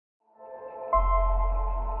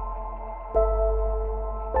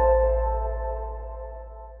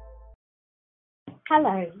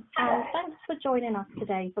Hello, and thanks for joining us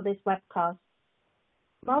today for this webcast.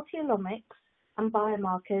 Multiomics and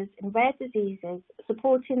Biomarkers in Rare Diseases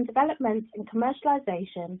Supporting Development and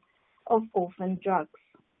Commercialization of Orphan Drugs.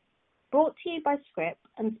 Brought to you by Scrip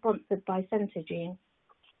and sponsored by CENTOGENE.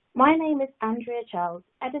 My name is Andrea Charles,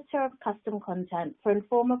 Editor of Custom Content for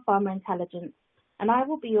Informa Pharma Intelligence, and I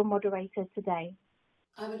will be your moderator today.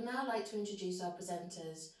 I would now like to introduce our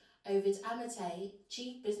presenters. Oved Amitay,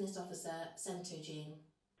 Chief Business Officer, CENTOGENE.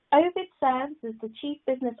 Oved serves as the Chief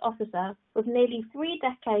Business Officer with nearly 3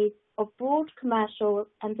 decades of broad commercial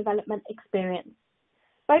and development experience,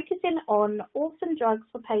 focusing on orphan drugs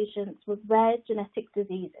for patients with rare genetic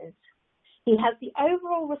diseases. He has the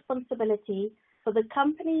overall responsibility for the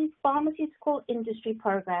company's pharmaceutical industry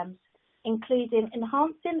programs, including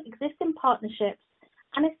enhancing existing partnerships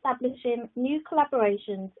and establishing new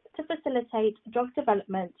collaborations to facilitate drug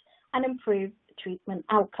development and improve treatment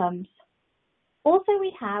outcomes. Also,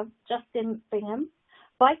 we have Justin Bingham,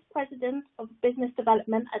 Vice President of Business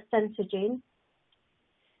Development at CENTOGENE.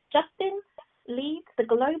 Justin leads the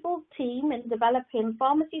global team in developing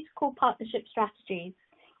pharmaceutical partnership strategies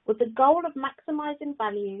with the goal of maximizing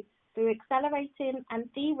value through accelerating and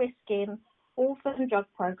de-risking orphan drug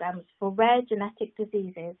programs for rare genetic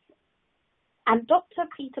diseases. And Dr.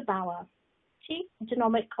 Peter Bauer, Chief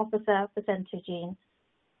Genomic Officer for CENTOGENE.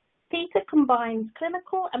 Peter combines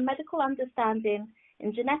clinical and medical understanding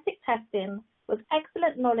in genetic testing with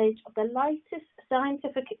excellent knowledge of the latest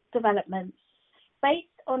scientific developments based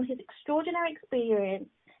on his extraordinary experience,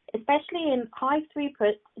 especially in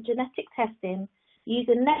high-throughput genetic testing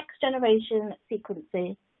using next-generation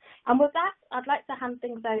sequencing. And with that, I'd like to hand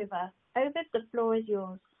things over. Oved, the floor is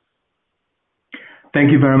yours.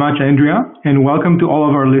 Thank you very much, Andrea, and welcome to all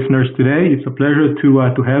of our listeners today. It's a pleasure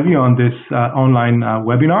to have you on this online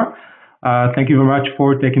webinar. Thank you very much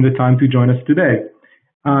for taking the time to join us today.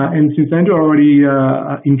 And since Andrea already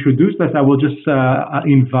introduced us, I will just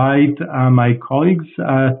invite my colleagues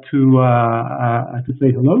to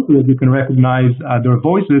say hello so that you can recognize their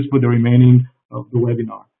voices for the remaining of the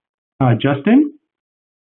webinar. Justin?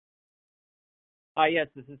 Yes,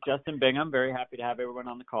 this is Justin Bingham. Very happy to have everyone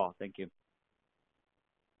on the call. Thank you.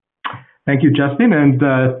 Thank you, Justin. And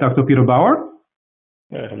Dr. Peter Bauer?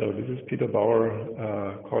 Hello, this is Peter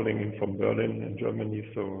Bauer calling in from Berlin in Germany.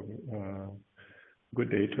 So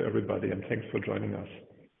good day to everybody and thanks for joining us.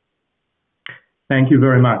 Thank you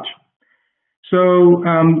very much. So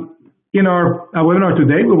in our webinar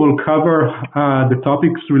today, we will cover the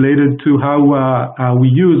topics related to how we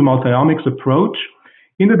use multiomics approach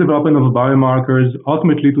in the development of biomarkers,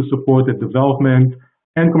 ultimately to support the development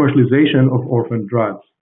and commercialization of orphan drugs.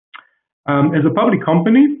 As a public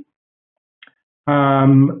company,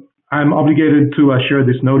 I'm obligated to share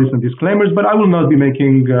this notice and disclaimers, but I will not be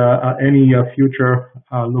making any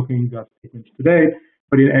future-looking statements today.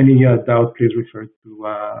 But in any doubt, please refer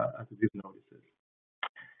to these notices.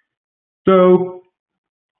 So,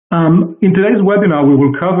 in today's webinar, we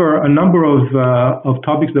will cover a number of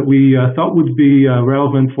topics that we thought would be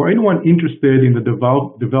relevant for anyone interested in the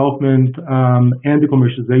development and the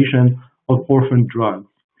commercialization of orphan drugs.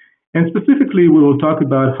 And specifically, we will talk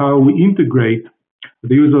about how we integrate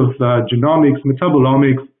the use of genomics,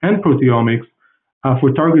 metabolomics, and proteomics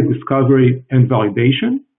for target discovery and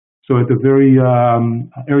validation. So at the very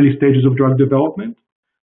early stages of drug development,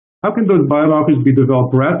 how can those biomarkers be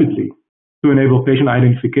developed rapidly to enable patient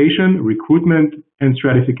identification, recruitment, and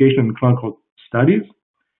stratification in clinical studies?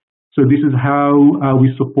 So this is how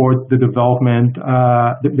we support the development,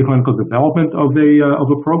 the clinical development of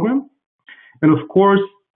a program. And of course,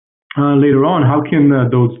 later on, how can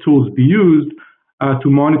those tools be used to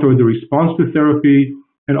monitor the response to therapy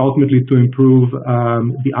and ultimately to improve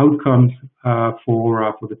the outcomes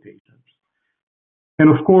for the patients? And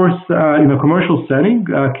of course, in a commercial setting,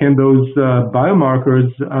 can those biomarkers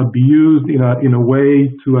be used in a way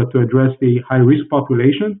to address the high-risk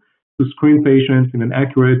population, to screen patients in an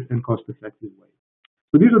accurate and cost-effective way?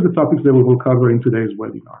 So these are the topics that we will cover in today's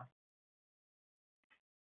webinar.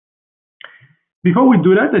 Before we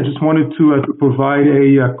do that, I just wanted to provide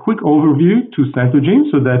a quick overview to CENTOGENE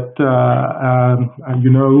so that you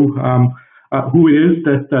know who it is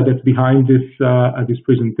that's behind this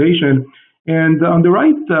presentation. And on the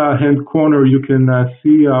right-hand corner, you can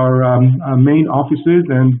see our main offices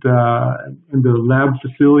and the lab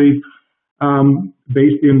facility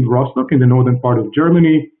based in Rostock in the northern part of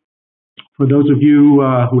Germany. For those of you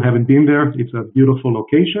who haven't been there, it's a beautiful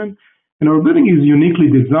location. And our building is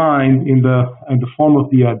uniquely designed in the form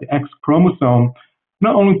of the X chromosome,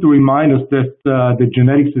 not only to remind us that the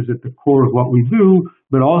genetics is at the core of what we do,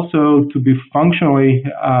 but also to be functionally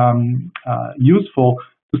useful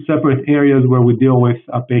to separate areas where we deal with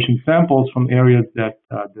patient samples from areas that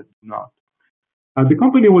do not. The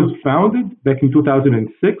company was founded back in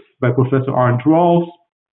 2006 by Professor Arndt Rolls,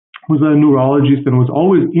 who's a neurologist and was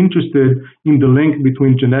always interested in the link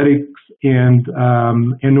between genetics and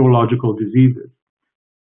neurological diseases.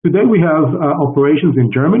 Today we have operations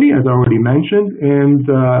in Germany, as I already mentioned,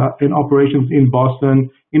 and operations in Boston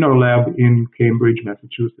in our lab in Cambridge,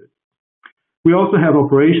 Massachusetts. We also have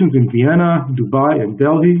operations in Vienna, Dubai, and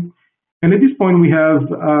Delhi. And at this point, we have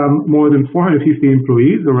more than 450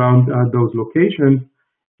 employees around those locations,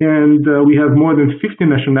 and we have more than 50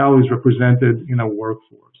 nationalities represented in our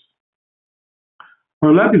workforce.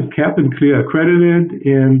 Our lab is CAP and CLIA accredited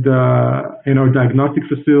in our diagnostic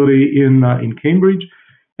facility in Cambridge,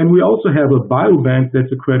 and we also have a biobank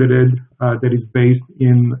that's accredited that is based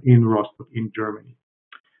in Rostock, in Germany.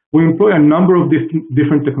 We employ a number of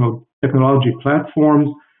different technology platforms,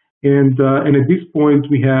 and at this point,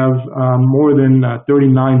 we have more than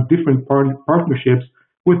 39 different partnerships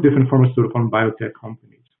with different pharmaceutical and biotech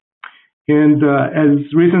companies. And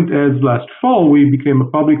as recent as last fall, we became a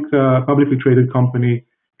publicly traded company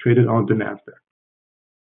traded on the NASDAQ.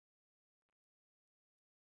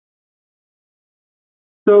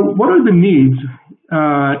 So what are the needs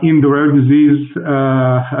in the rare disease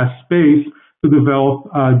space to develop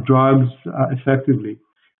drugs effectively?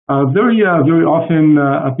 Very often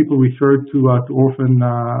people refer to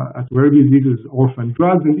rare diseases as orphan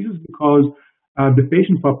drugs, and this is because the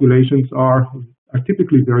patient populations are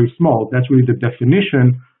typically very small. That's really the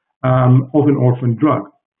definition of an orphan drug.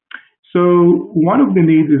 So one of the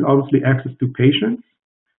needs is obviously access to patients.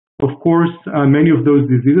 Of course, many of those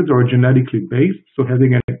diseases are genetically based, so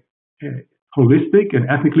having a holistic and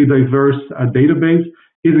ethnically diverse database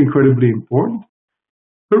is incredibly important.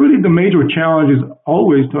 But really the major challenge is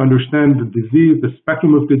always to understand the disease, the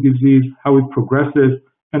spectrum of the disease, how it progresses,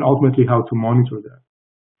 and ultimately how to monitor that.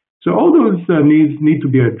 So all those needs need to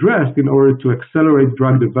be addressed in order to accelerate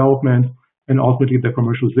drug development and ultimately the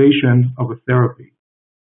commercialization of a therapy.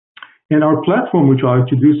 And our platform, which I'll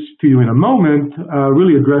introduce to you in a moment,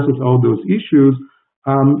 really addresses all those issues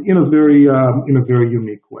in a very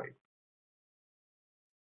unique way.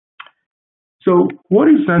 So what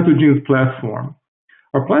is CENTOGENE's platform?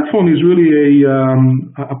 Our platform is really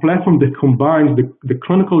a platform that combines the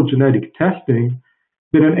clinical genetic testing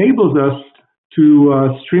that enables us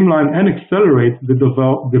to streamline and accelerate the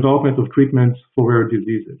development of treatments for rare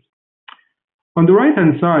diseases. On the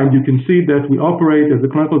right-hand side, you can see that we operate as a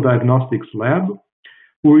clinical diagnostics lab.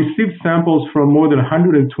 We receive samples from more than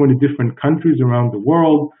 120 different countries around the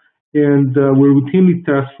world, and we routinely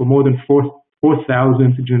test for more than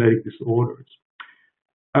 4,000 genetic disorders.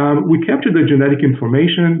 We capture the genetic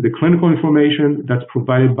information, the clinical information that's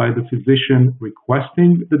provided by the physician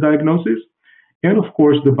requesting the diagnosis, and of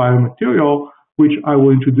course the biomaterial, which I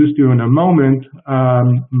will introduce to you in a moment.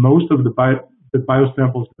 Most of the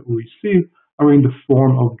biosamples that we receive are in the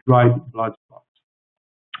form of dried blood spots.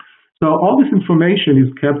 So all this information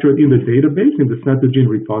is captured in the database, in the CENTOGENE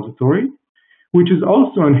repository, which is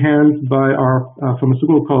also enhanced by our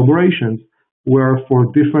pharmaceutical collaborations, where for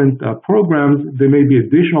different programs, there may be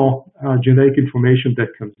additional genetic information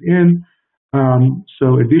that comes in.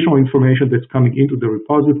 So additional information that's coming into the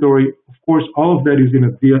repository. Of course, all of that is in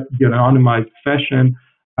a de-anonymized fashion,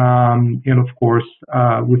 and of course,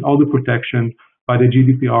 with all the protection by the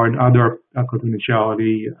GDPR and other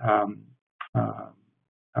confidentiality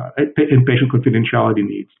and patient confidentiality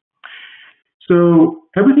needs. So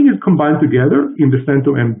everything is combined together in the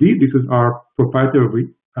CENTOMD. This is our proprietary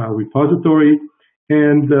repository,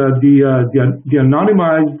 and the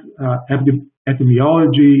anonymized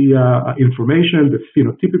epidemiology information, the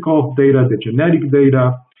phenotypical data, the genetic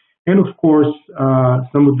data, and of course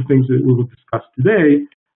some of the things that we will discuss today,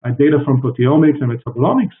 data from proteomics and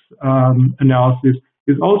metabolomics analysis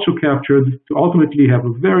is also captured to ultimately have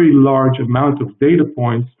a very large amount of data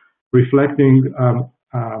points reflecting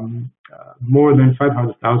more than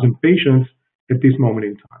 500,000 patients at this moment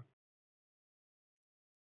in time.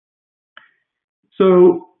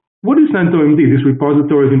 So what is CENTOMD, this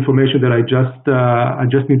repository of information that I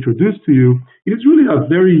just introduced to you? It is really a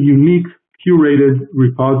very unique, curated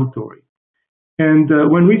repository. And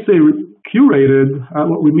when we say curated,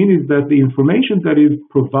 what we mean is that the information that is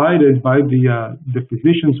provided by the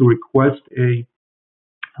physicians who request a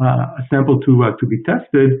sample to be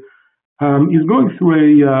tested is going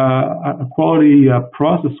through a quality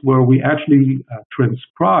process where we actually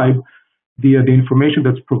transcribe the information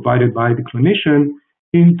that's provided by the clinician,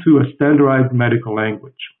 into a standardized medical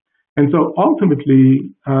language. And so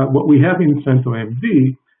ultimately, what we have in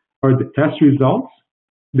CENTOGENE are the test results,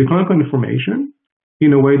 the clinical information,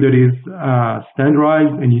 in a way that is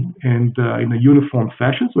standardized and in a uniform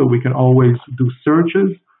fashion, so we can always do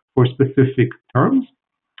searches for specific terms,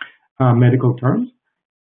 medical terms.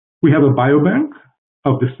 We have a biobank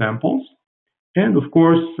of the samples. And of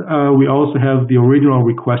course, we also have the original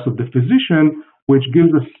request of the physician, which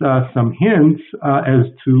gives us some hints as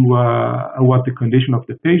to what the condition of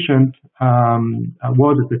the patient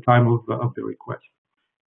was at the time of the request.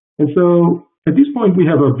 And so at this point, we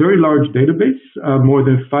have a very large database, more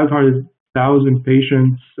than 500,000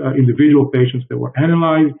 patients, individual patients that were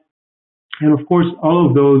analyzed. And of course, all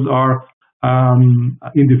of those are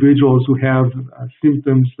individuals who have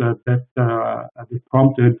symptoms that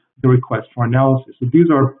prompted the request for analysis. So these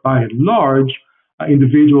are, by and large,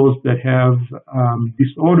 individuals that have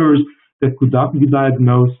disorders that could not be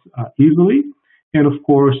diagnosed easily. And of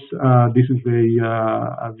course, this is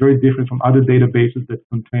a very different from other databases that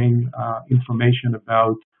contain information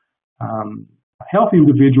about healthy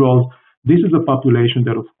individuals. This is a population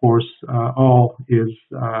that, of course, all is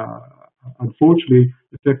unfortunately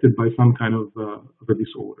affected by some kind of a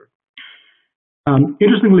disorder.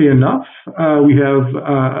 Interestingly enough, we have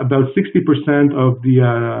about 60% of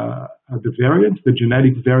the variants, the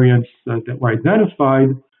genetic variants that were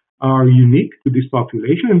identified, are unique to this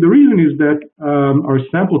population. And the reason is that our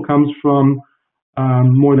sample comes from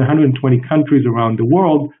more than 120 countries around the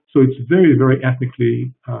world, so it's very, very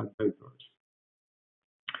ethnically diverse.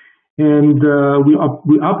 And we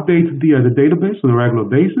update the database on a regular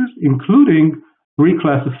basis, including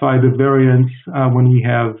reclassify the variants when we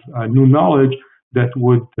have new knowledge that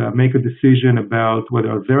would make a decision about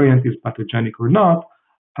whether a variant is pathogenic or not,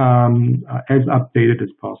 as updated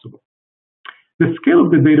as possible. The scale of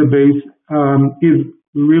the database is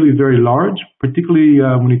really very large, particularly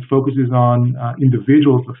when it focuses on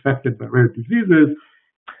individuals affected by rare diseases.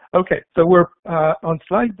 Okay, so we're on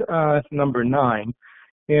slide number 9,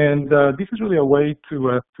 and this is really a way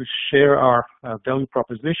to share our value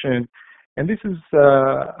proposition, and this is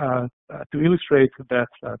to illustrate that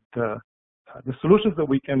the solutions that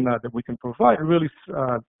we can provide really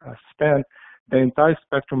span the entire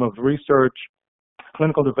spectrum of research,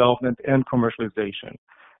 clinical development, and commercialization.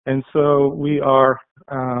 And so we are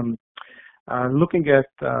looking at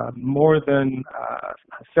more than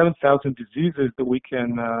 7,000 diseases that we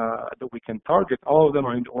can target. All of them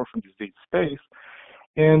are in the orphan disease space.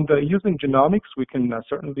 And using genomics, we can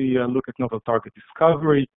certainly look at novel target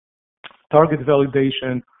discovery, target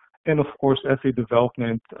validation, and of course, assay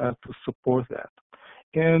development to support that.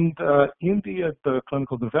 And in the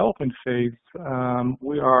clinical development phase,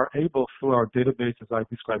 we are able, through our database, as I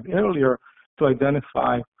described earlier, to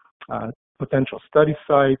identify potential study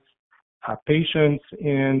sites, patients,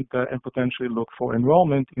 and potentially look for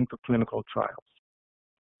enrollment into clinical trials.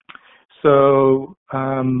 So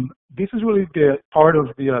this is really the part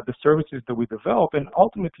of the services that we develop, and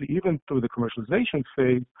ultimately, even through the commercialization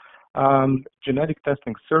phase, genetic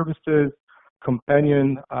testing services,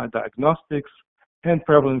 companion diagnostics, and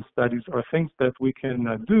prevalence studies are things that we can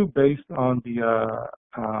do based on the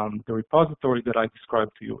repository that I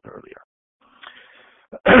described to you earlier.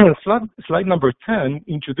 Slide number 10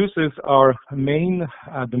 introduces our the main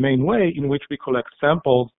way in which we collect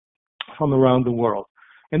samples from around the world.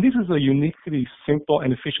 And this is a uniquely simple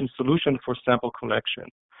and efficient solution for sample collection.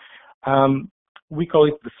 We call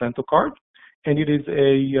it the CENTOCARD, and it is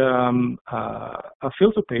a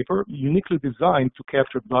filter paper uniquely designed to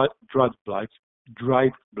capture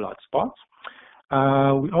dried blood spots.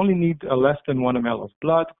 We only need less than 1 ml of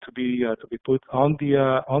blood to be put on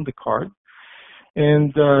the card,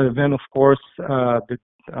 and then of course the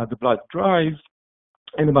blood dries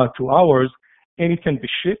in about 2 hours, and it can be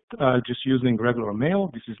shipped just using regular mail.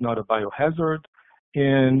 This is not a biohazard,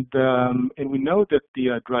 and we know that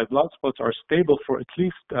the dried blood spots are stable for at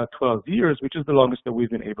least 12 years, which is the longest that we've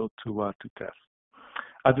been able to test.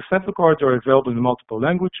 The sample cards are available in multiple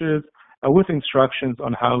languages, with instructions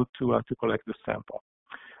on how to collect the sample.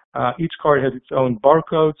 Each card has its own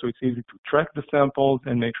barcode, so it's easy to track the samples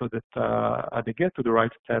and make sure that they get to the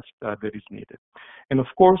right test that is needed. And of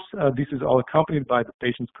course, this is all accompanied by the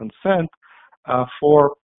patient's consent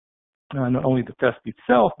for not only the test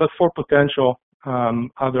itself, but for potential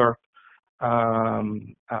other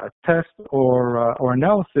tests or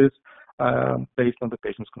analysis based on the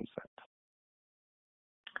patient's consent.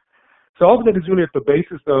 So all of that is really at the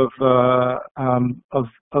basis of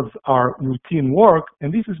our routine work,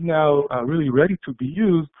 and this is now really ready to be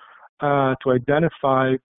used to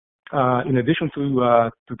identify, in addition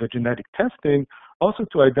to the genetic testing, also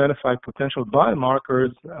to identify potential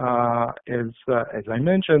biomarkers, as I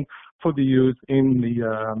mentioned, for the use in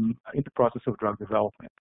the process of drug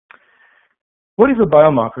development. What is a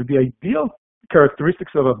biomarker? The ideal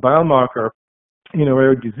characteristics of a biomarker in a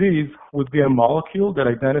rare disease would be a molecule that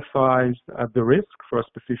identifies the risk for a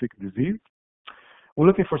specific disease. We're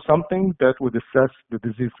looking for something that would assess the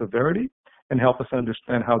disease severity and help us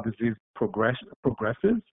understand how disease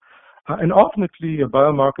progresses. And ultimately, a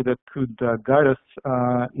biomarker that could guide us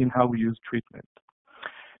in how we use treatment.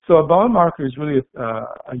 So a biomarker is really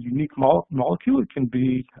a unique molecule. It can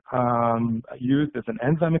be used as an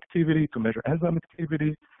enzyme activity to measure enzyme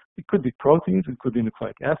activity. It could be proteins, it could be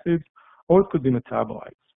nucleic acids, or it could be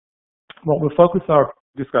metabolites. What we'll focus our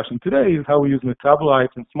discussion today is how we use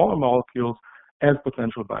metabolites and smaller molecules as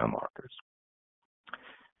potential biomarkers.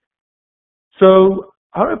 So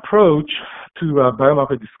our approach to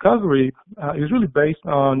biomarker discovery is really based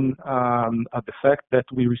on the fact that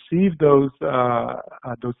we receive those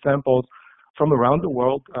samples from around the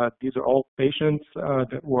world. These are all patients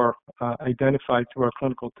that were identified through our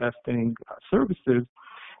clinical testing services,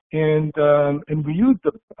 and we use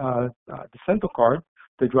the CENTOGENE,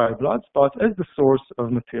 the dry blood spots, as the source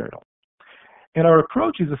of material. And our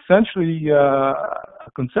approach is essentially,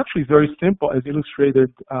 conceptually very simple, as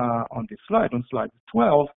illustrated on this slide, on slide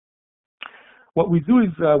 12. What we do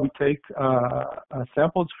is we take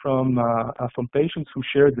samples from patients who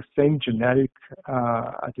share the same genetic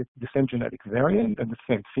variant and the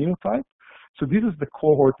same phenotype. So this is the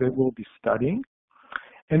cohort that we'll be studying,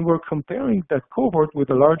 and we're comparing that cohort with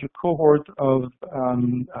a larger cohort of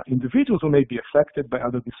individuals who may be affected by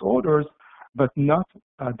other disorders, but not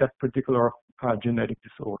that particular genetic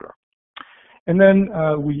disorder. And then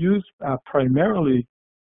we use primarily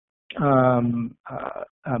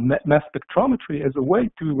mass spectrometry as a way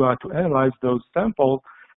to analyze those samples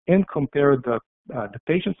and compare the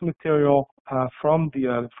patient's material from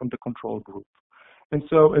the control group. And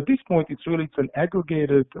so at this point, it's an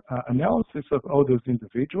aggregated analysis of all those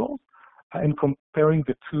individuals and comparing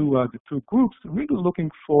the two groups, really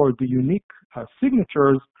looking for the unique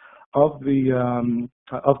signatures of the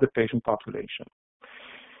patient population.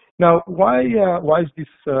 Now, why is this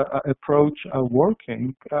approach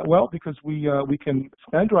working? Well, because we can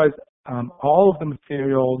standardize all of the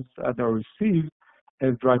materials that are received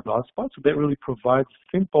as dry blood spots. So that really provides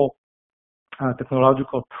a simple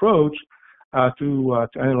technological approach to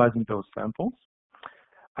analyzing those samples.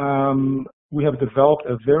 We have developed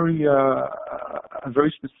a very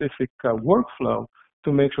specific workflow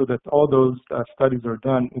to make sure that all those studies are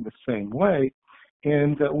done in the same way,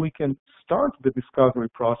 and we can start the discovery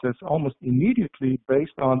process almost immediately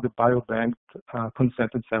based on the biobanked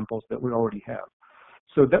consented samples that we already have.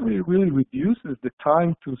 So that really reduces the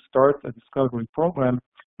time to start a discovery program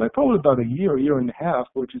by probably about a year and a half,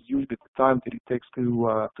 which is usually the time that it takes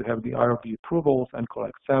to have the IRB approvals and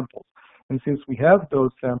collect samples. And since we have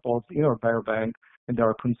those samples in our biobank and they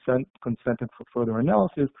are consented for further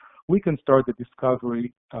analysis, we can start the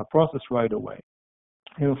discovery process right away.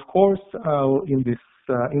 And of course, in this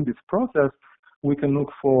process, we can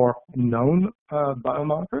look for known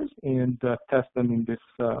biomarkers and test them in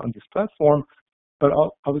on this platform. But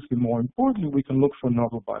obviously, more importantly, we can look for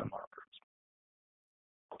novel biomarkers.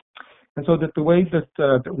 And so that the way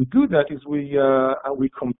that we do that is we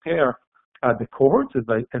compare the cohorts,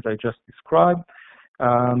 as I just described.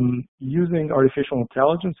 Using artificial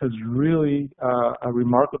intelligence has really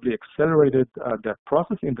remarkably accelerated that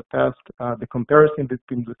process. In the past, the comparison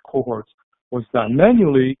between the cohorts was done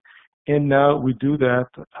manually, and now we do that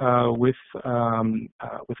with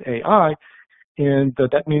AI. And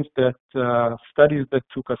that means that studies that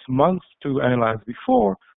took us months to analyze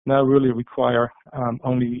before now really require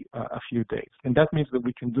only a few days. And that means that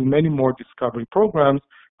we can do many more discovery programs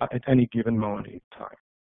at any given moment in time.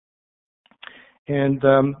 And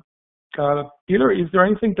Peter, is there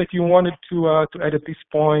anything that you wanted to add at this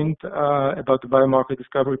point about the biomarker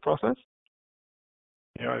discovery process?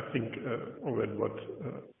 Yeah, I think Oved, what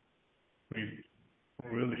we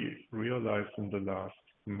really realized in the last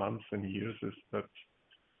months and years is that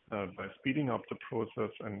by speeding up the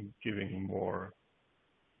process and giving more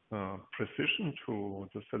precision to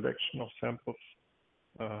the selection of samples,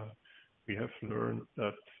 we have learned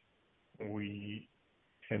that we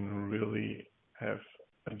can really have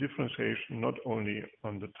a differentiation not only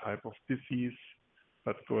on the type of disease,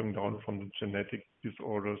 but going down from the genetic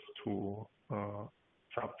disorders to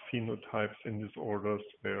subphenotypes in disorders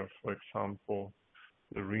where, for example,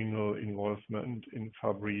 the renal involvement in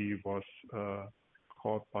Fabry was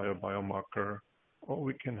caught by a biomarker, or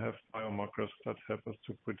we can have biomarkers that help us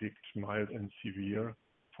to predict mild and severe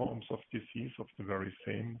forms of disease of the very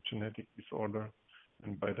same genetic disorder,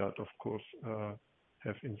 and by that, of course,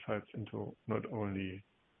 have insights into not only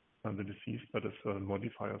the disease, but as well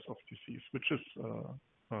modifiers of disease, which is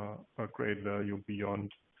a great value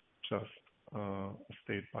beyond just a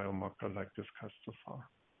state biomarker like discussed so far.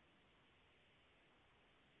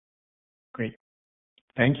 Great,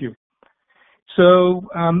 thank you. So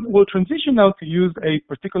we'll transition now to use a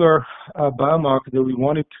particular biomarker that we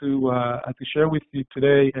wanted to share with you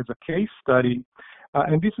today as a case study.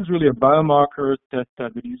 And this is really a biomarker that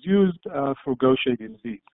is used for Gaucher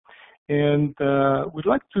disease. And we'd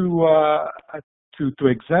like to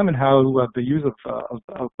examine how the use of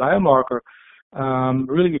biomarker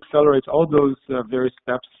really accelerates all those various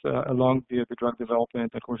steps along the drug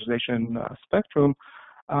development and commercialization spectrum,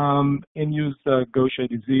 and use Gaucher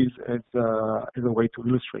disease as a way to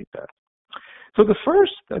illustrate that. So the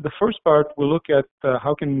first part, we'll look at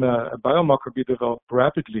how can a biomarker be developed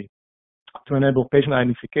rapidly to enable patient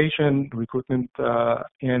identification, recruitment,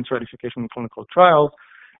 and stratification in clinical trials,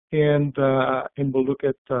 and we'll look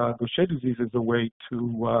at Gaucher disease as a way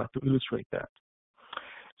to illustrate that.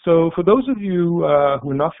 So for those of you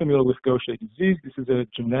who are not familiar with Gaucher disease, this is a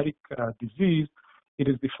genetic disease. It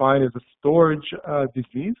is defined as a storage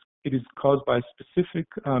disease. It is caused by a specific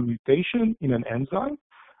mutation in an enzyme.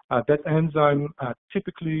 That enzyme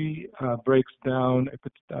typically breaks down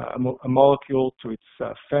a molecule to its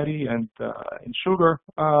fatty and sugar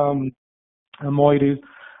moieties.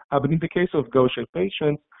 But in the case of Gaucher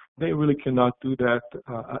patients, they really cannot do that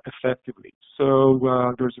effectively. So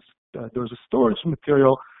there's a storage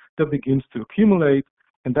material that begins to accumulate,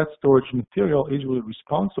 and that storage material is really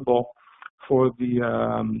responsible for the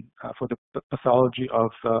pathology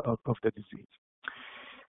of the disease.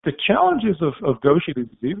 The challenges of Gaucher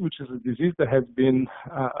disease, which is a disease that has been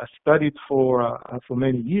studied for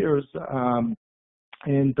many years,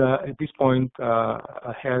 and at this point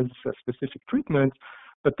has specific treatments,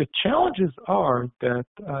 but the challenges are that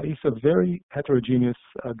it's a very heterogeneous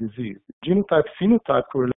disease. Genotype-phenotype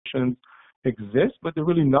correlations exist, but they're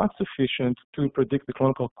really not sufficient to predict the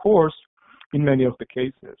clinical course in many of the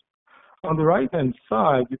cases. On the right-hand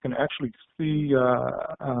side, you can actually see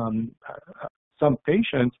some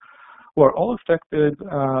patients who are all affected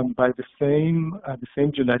by the same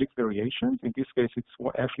genetic variations. In this case, it's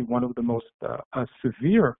actually one of the most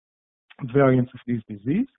severe variants of this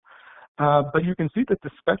disease. But you can see that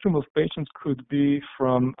the spectrum of patients could be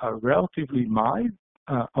from relatively mild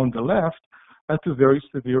on the left to very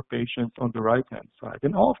severe patients on the right-hand side.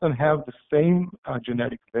 And all of them have the same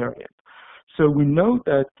genetic variant. So we know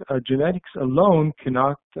that genetics alone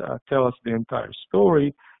cannot tell us the entire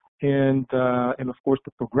story, and of course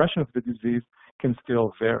the progression of the disease can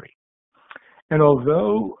still vary. And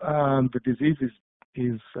although the disease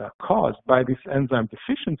is caused by this enzyme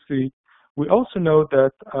deficiency, we also know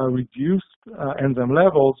that reduced enzyme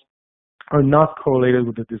levels are not correlated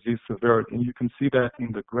with the disease severity. And you can see that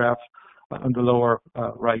in the graph on the lower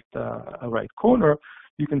right corner.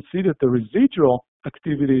 You can see that the residual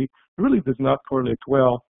activity really does not correlate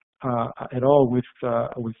well at all with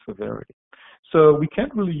severity. So we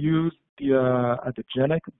can't really use the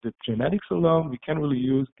genetics alone. We can't really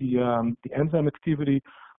use the enzyme activity,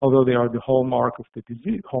 although they are the hallmarks of the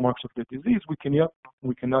disease.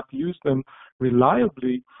 We cannot use them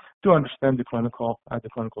reliably to understand the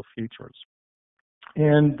clinical features.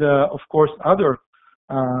 And of course, other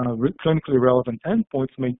clinically relevant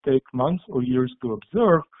endpoints may take months or years to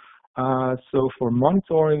observe. So for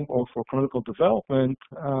monitoring or for clinical development,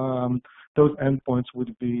 those endpoints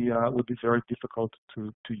would be very difficult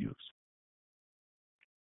to use.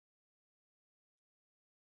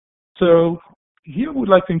 So here we'd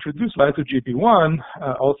like to introduce lyso-Gb1,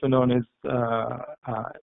 also known as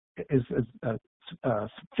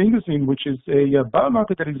sphingosine, which is a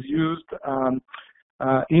biomarker that is used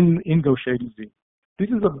in Gaucher disease. This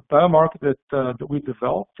is a biomarker that we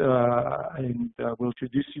developed, and we'll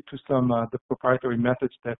introduce you to some of the proprietary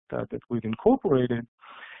methods that we've incorporated.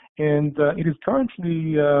 And it is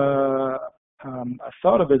currently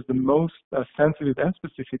thought of as the most sensitive and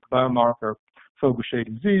specific biomarker for Gaucher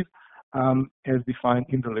disease, as defined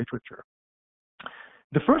in the literature.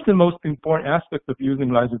 The first and most important aspect of using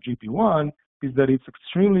lyso-Gb1 is that it's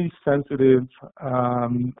extremely sensitive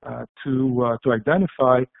to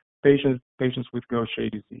identify patients with Gaucher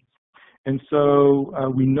disease. And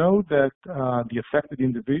so we know that the affected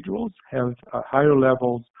individuals have higher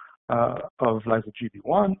levels of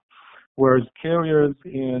lyso-Gb1, whereas carriers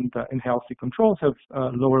and healthy controls have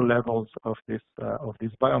lower levels of this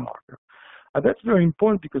biomarker. That's very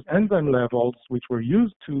important because enzyme levels, which were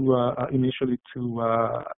used to initially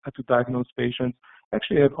to diagnose patients,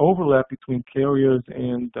 actually have overlap between carriers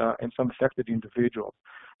and some affected individuals.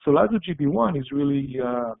 So lyso-Gb1 is really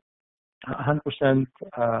 100%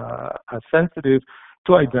 sensitive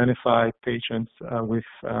to identify patients with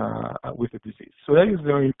the disease. So that is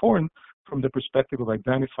very important from the perspective of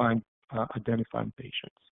identifying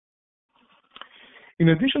patients. In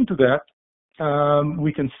addition to that,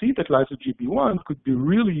 we can see that lyso-Gb1 could be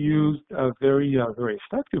really used very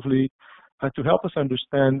effectively to help us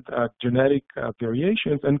understand genetic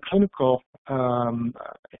variations and clinical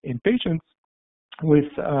in patients with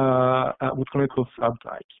clinical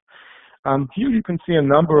subtypes. Here you can see a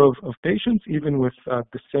number of patients, even with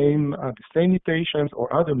the same mutations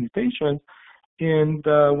or other mutations. And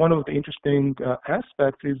one of the interesting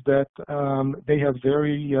aspects is that they have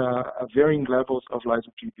varying levels of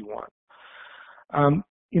lyso-Gb1.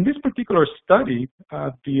 In this particular study,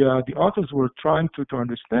 the authors were trying to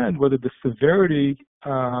understand whether the severity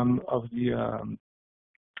of the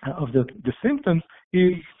symptoms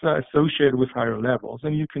is associated with higher levels.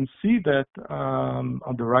 And you can see that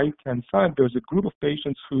on the right-hand side, there's a group of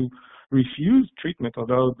patients who refused treatment,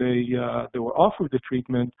 although they were offered the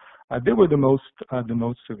treatment. They were the most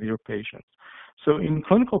severe patients. So in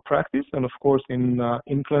clinical practice, and of course in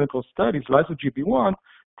clinical studies, lyso-Gb1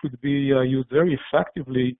 could be used very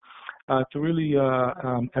effectively to really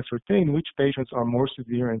ascertain which patients are more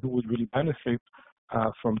severe and who would really benefit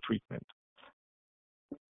from treatment.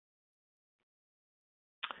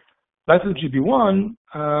 Lyso-Gb1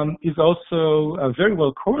 is also very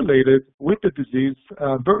well correlated with the disease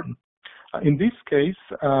burden. In this case,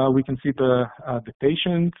 we can see the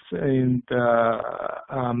patients and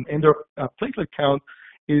their platelet count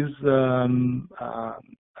is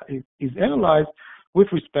analyzed with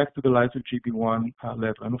respect to the lyso-Gb1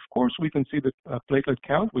 level. And of course, we can see the platelet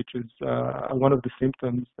count, which is one of the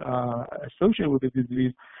symptoms associated with the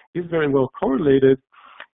disease, is very well correlated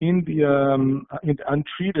in the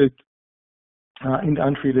untreated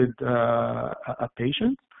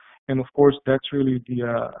patients. And of course, that's really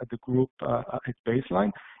the group at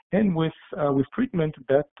baseline. And with treatment,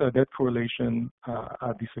 that correlation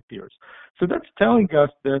disappears. So that's telling us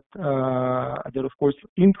that of course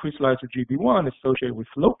increased lyso-Gb1 associated with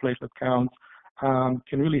low platelet counts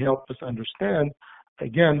can really help us understand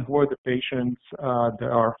again who are the patients that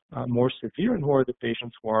are more severe and who are the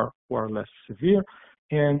patients who are less severe.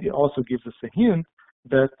 And it also gives us a hint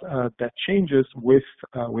that changes with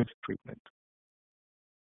treatment.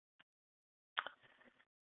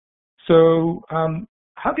 So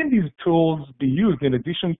how can these tools be used in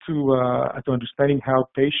addition to understanding how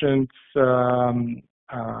patients can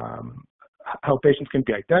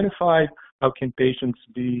be identified, how can patients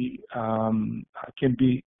be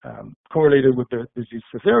correlated with the disease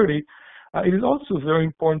severity? It is also very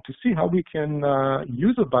important to see how we can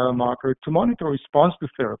use a biomarker to monitor response to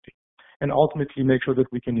therapy and ultimately make sure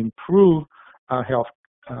that we can improve health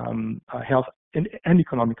and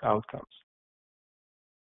economic outcomes.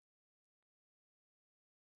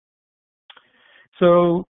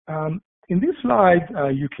 So in this slide,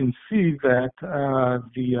 you can see that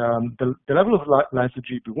the level of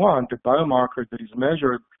lyso-Gb1, the biomarker that is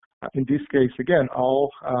measured, in this case, again,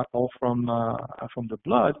 all from the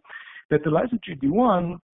blood, that the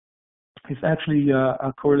lyso-Gb1 is actually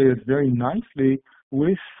correlated very nicely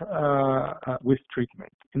with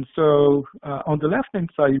treatment. And so on the left-hand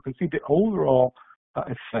side, you can see the overall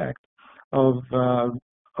effect of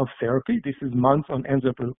therapy. This is months on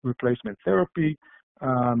enzyme replacement therapy,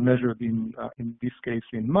 measured in this case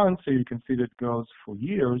in months. So you can see that it goes for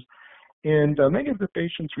years. And many of the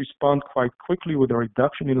patients respond quite quickly with a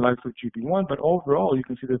reduction in lyso-Gb1, but overall you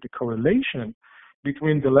can see that the correlation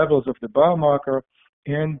between the levels of the biomarker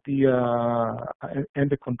and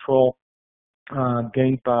the control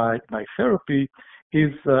gained by therapy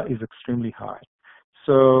is extremely high.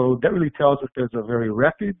 So that really tells us there's a very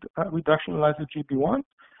rapid reduction in lyso-Gb1,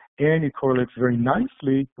 and it correlates very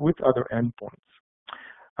nicely with other endpoints.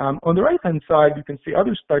 On the right-hand side, you can see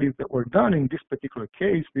other studies that were done in this particular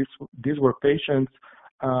case. These were patients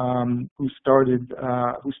who started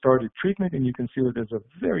treatment, and you can see that there's a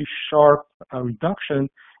very sharp reduction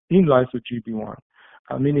in lyso-Gb1,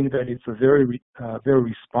 meaning that it's a very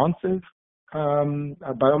responsive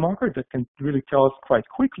biomarker that can really tell us quite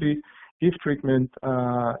quickly if treatment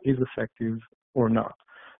is effective or not.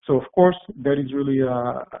 So of course, that is really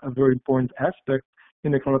a very important aspect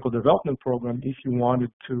in the clinical development program if you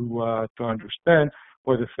wanted to understand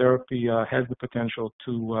whether therapy has the potential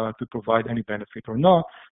to provide any benefit or not.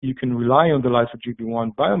 You can rely on the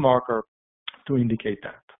lyso-Gb1 biomarker to indicate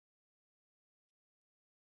that.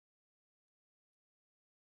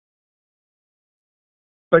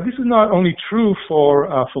 But this is not only true for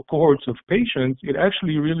cohorts of patients. It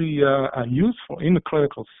actually really useful in the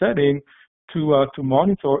clinical setting to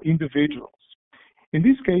monitor individuals. In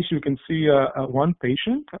this case, you can see one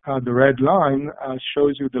patient. The red line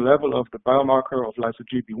shows you the level of the biomarker of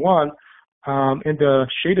lyso-Gb1, and the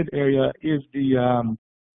shaded area is the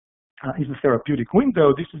therapeutic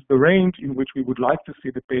window. This is the range in which we would like to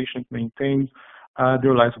see the patient maintain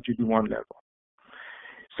their lyso-Gb1 level.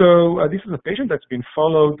 So this is a patient that's been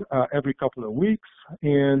followed every couple of weeks,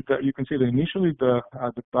 and you can see that initially the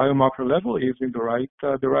biomarker level is in the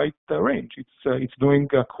right range. It's doing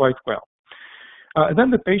quite well. Then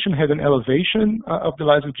the patient had an elevation of the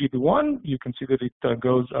lyso-Gb1. You can see that it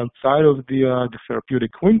goes outside of the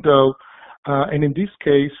therapeutic window, and in this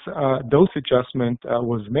case, dose adjustment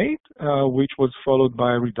was made, which was followed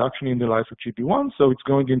by a reduction in the lyso-Gb1, so it's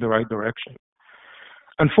going in the right direction.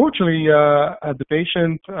 Unfortunately, the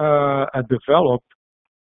patient developed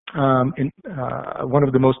one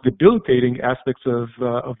of the most debilitating aspects of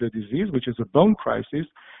the disease, which is a bone crisis,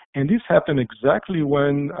 and this happened exactly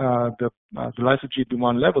when the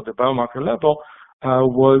lyso-Gb1 level, the biomarker level,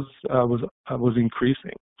 was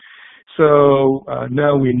increasing. So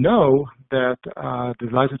now we know that the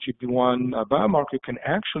lyso-Gb1 biomarker can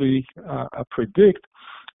actually predict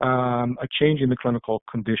a change in the clinical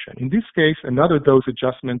condition. In this case, another dose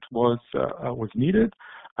adjustment was needed,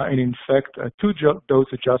 and in fact, two dose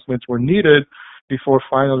adjustments were needed before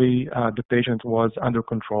finally the patient was under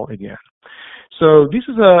control again. So this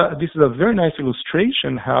is a very nice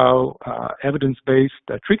illustration how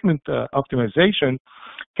evidence-based treatment optimization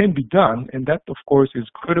can be done, and that of course is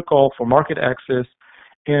critical for market access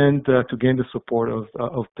and to gain the support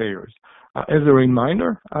of payers. As a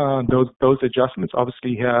reminder, those adjustments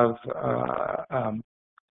obviously have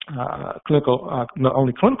not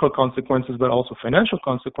only clinical consequences but also financial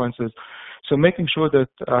consequences. So making sure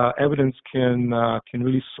that evidence can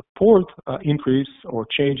really support increase or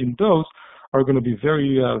change in dose are going to be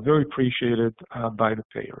very appreciated by the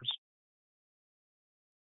payers.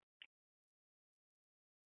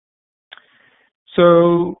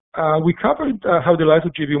 So we covered how the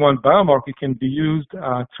lyso-Gb1 biomarker can be used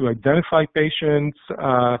to identify patients,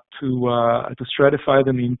 to stratify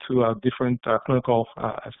them into different clinical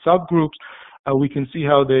subgroups. We can see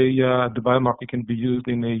how the biomarker can be used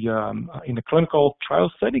in a clinical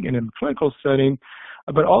trial setting and in a clinical setting,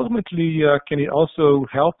 but ultimately can it also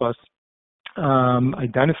help us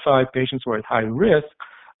identify patients who are at high risk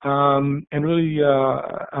and really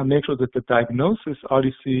make sure that the diagnosis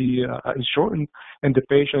odyssey is shortened and the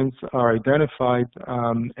patients are identified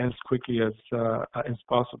as quickly as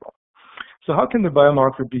possible. So how can the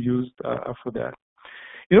biomarker be used for that?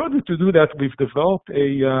 In order to do that, we've developed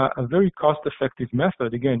a very cost-effective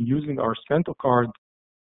method, again, using our CENTO card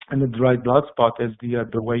and the dried blood spot as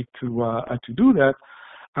the way to do that.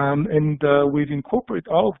 And we've incorporated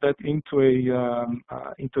all of that into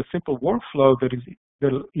a simple workflow that is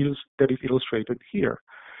illustrated here.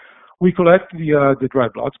 We collect the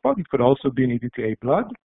dried blood spot. It could also be an EDTA blood,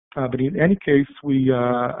 but in any case, we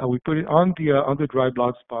put it on the dried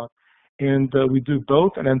blood spot, and we do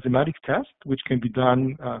both an enzymatic test, which can be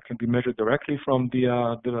measured directly from the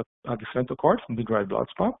CENTO card from the dried blood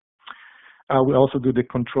spot. We also do the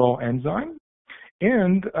control enzyme,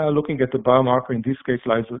 and looking at the biomarker, in this case,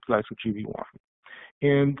 lyso-Gb1.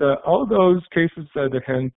 And all those cases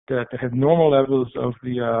that have normal levels of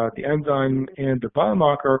the enzyme and the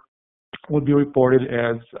biomarker would be reported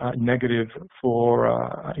as negative for,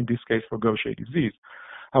 in this case, for Gaucher disease.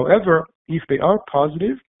 However, if they are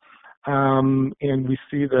positive, and we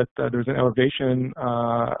see that there's an elevation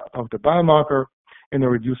of the biomarker and a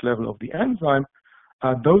reduced level of the enzyme,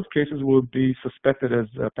 those cases will be suspected as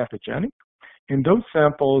pathogenic. And those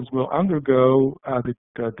samples will undergo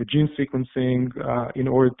the gene sequencing in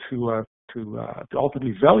order to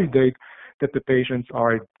ultimately validate that the patients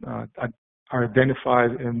are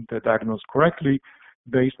identified and diagnosed correctly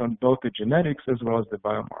based on both the genetics as well as the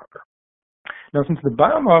biomarker. Now, since the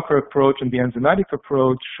biomarker approach and the enzymatic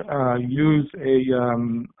approach use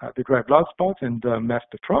the dried blood spots and mass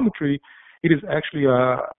spectrometry, it is actually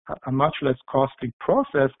a much less costly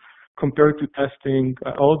process compared to testing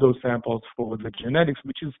all those samples for the genetics,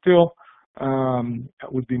 which is still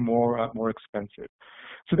would be more expensive.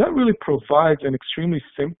 So that really provides an extremely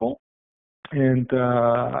simple and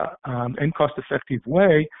cost-effective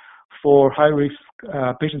way for high-risk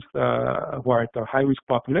patients who are at a high-risk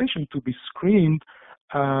population to be screened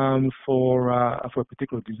for a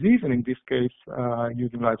particular disease, and in this case,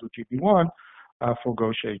 using lyso-Gb1 for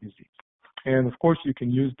Gaucher disease. And of course, you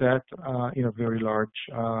can use that in a very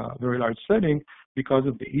large setting because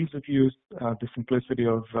of the ease of use, the simplicity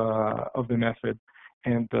of the method,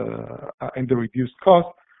 and the reduced cost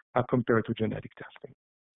compared to genetic testing.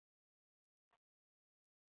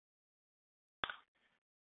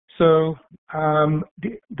 So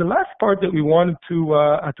the last part that we wanted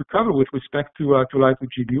to cover with respect to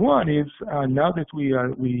lyso-Gb1 is now that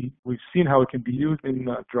we've seen how it can be used in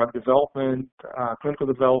drug development, clinical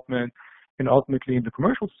development, and ultimately in the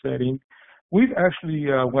commercial setting, we've actually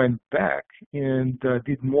went back and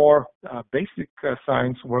did more basic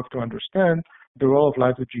science work to understand the role of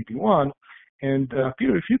lyso-Gb1. And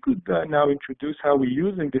Peter, if you could now introduce how we're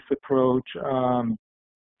using this approach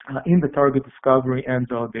in the target discovery and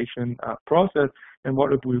validation process, and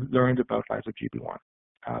what have we learned about lyso-Gb1.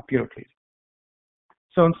 Peter, please.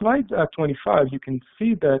 So on slide 25, you can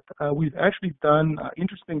see that we've actually done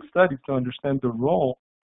interesting studies to understand the role,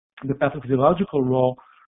 the pathophysiological role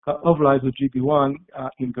of lyso-Gb1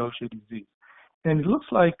 in Gaucher disease. And it looks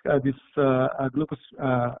like this glucose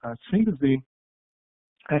sphingosine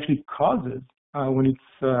actually causes, when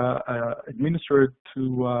it's administered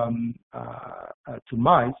to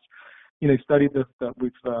mice, in a study that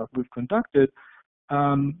we've conducted,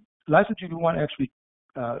 lyso-Gb1 actually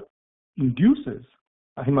induces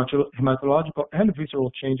hematological and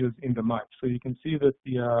visceral changes in the mice. So you can see that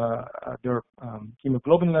their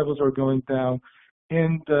hemoglobin levels are going down,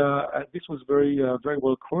 and this was very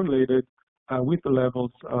well correlated with the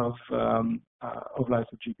levels of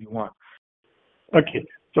lyso-Gb1. Okay,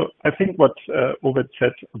 so I think what Oved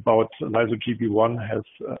said about lyso-Gb1 has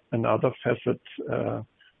another facet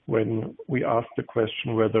when we ask the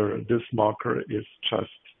question whether this marker is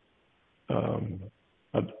just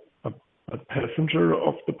a passenger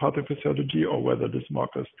of the pathophysiology or whether this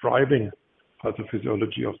marker is driving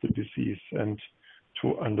pathophysiology of the disease. And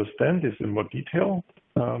to understand this in more detail,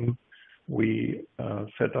 we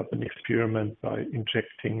set up an experiment by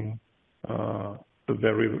injecting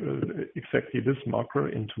exactly this marker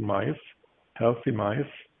into mice, healthy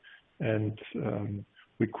mice, and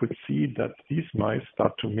we could see that these mice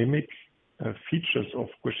start to mimic features of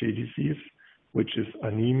Gaucher disease, which is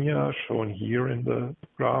anemia, shown here in the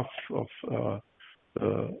graph of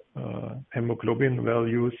the hemoglobin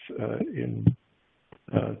values in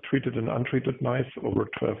treated and untreated mice over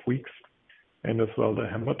 12 weeks, and as well the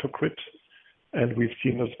hematocrit. And we've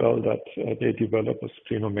seen as well that they develop a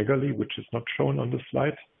splenomegaly, which is not shown on the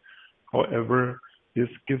slide. However, this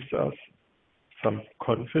gives us some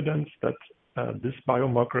confidence that this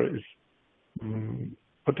biomarker is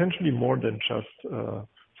potentially more than just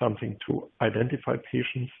something to identify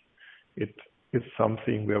patients. It is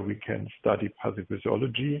something where we can study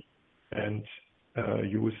pathophysiology and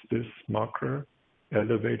use this marker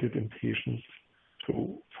elevated in patients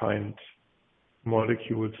to find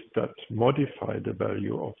molecules that modify the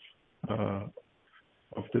value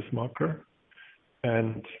of this marker.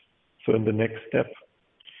 And so in the next step,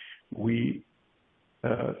 we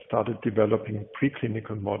started developing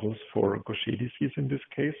preclinical models for Gaucher disease in this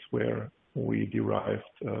case, where we derived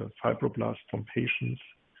fibroblasts from patients,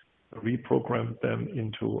 reprogrammed them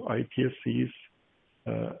into iPSCs,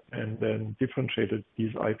 and then differentiated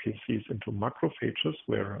these iPSCs into macrophages,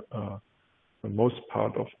 where the most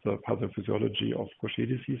part of the pathophysiology of Gaucher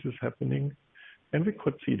disease is happening. And we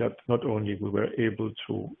could see that not only we were able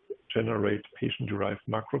to generate patient-derived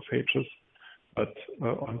macrophages, but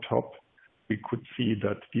on top, we could see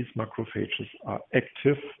that these macrophages are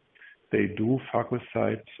active. They do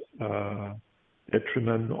phagocyte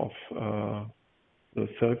detriment of the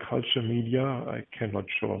cell culture media. I cannot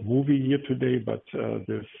show a movie here today, but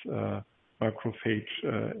this macrophage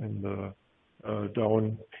in the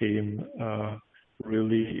down pane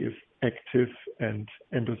really is active and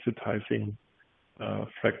endocytizing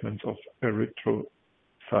fragments of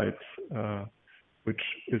erythrocytes, which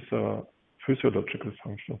is a physiological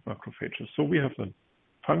function of macrophages. So we have a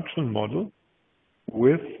functional model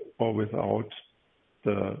with or without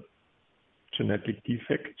the genetic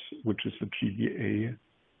defect, which is a GBA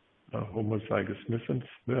homozygous missense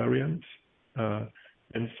variant.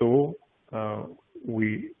 And so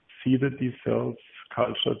we seeded these cells,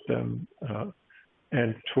 cultured them,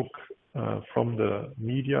 and took from the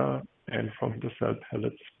media and from the cell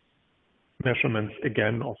pellets measurements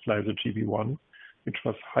again of lyso-Gb1, which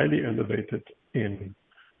was highly elevated in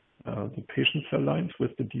the patient cell lines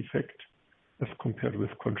with the defect as compared with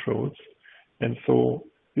controls. And so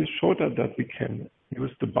this showed us that we can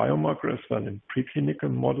use the biomarker as well in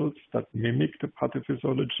preclinical models that mimic the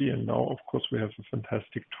pathophysiology. And now, of course, we have a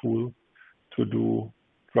fantastic tool to do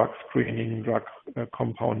drug screening, drug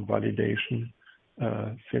compound validation,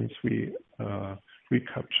 since we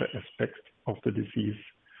recapture aspects of the disease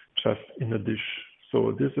just in a dish.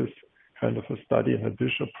 So this is kind of a study in a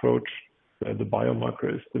dish approach where the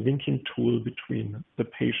biomarker is the linking tool between the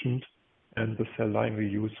patient and the cell line we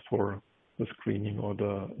use for the screening or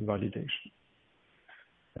the validation.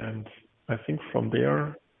 And I think from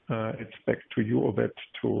there, it's back to you, Oved,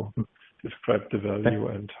 to describe the value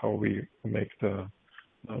and how we make the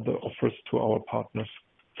offers to our partners.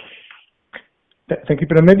 Thank you,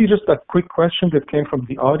 Peter. Maybe just a quick question that came from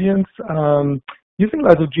the audience. Using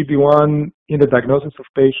lyso-Gb1 in the diagnosis of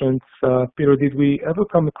patients, Peter, did we ever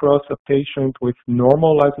come across a patient with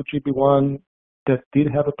normal lyso-Gb1 that did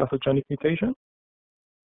have a pathogenic mutation?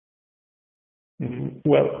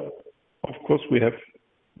 Well, of course, we have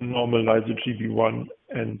normal lyso-Gb1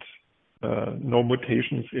 and no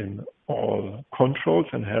mutations in all controls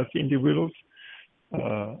and healthy individuals.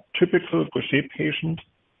 Typical Gaucher patient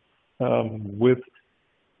with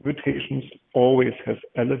mutations always has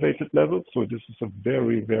elevated levels, so this is a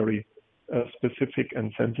very, very specific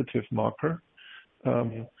and sensitive marker.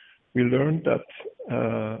 We learned that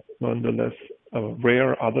nonetheless a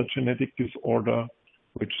rare other genetic disorder,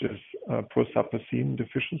 which is prosapacine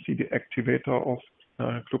deficiency, the activator of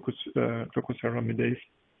glucoceramidase,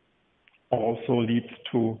 also leads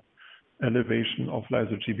to elevation of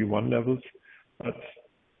lyso-Gb1 levels. But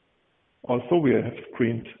also we have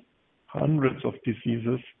screened hundreds of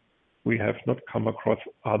diseases. We have not come across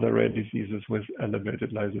other rare diseases with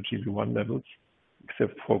elevated lyso-Gb1 levels,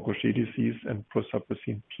 except for Gaucher disease and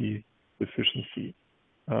prosapacine P deficiency.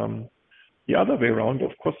 The other way around,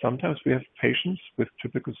 of course, sometimes we have patients with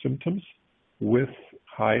typical symptoms with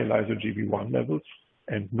high lyso-Gb1 levels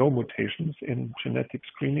and no mutations in genetic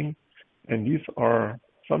screening. And these are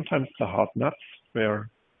sometimes the hard nuts where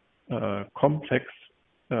complex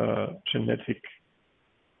genetic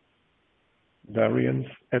variants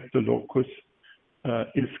at the locus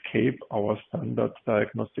escape our standard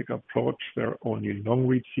diagnostic approach, where only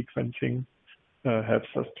long-read sequencing helps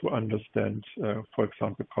us to understand, for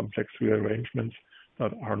example, complex rearrangements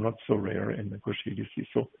that are not so rare in the Gaucher disease.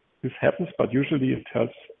 So this happens, but usually it tells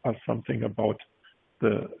us something about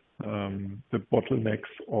the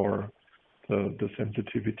bottlenecks or the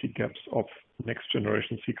sensitivity gaps of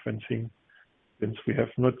next-generation sequencing, since we have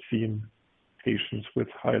not seen patients with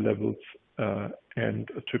high levels and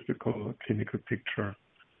a typical clinical picture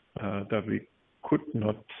that we could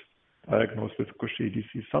not diagnose with Gaucher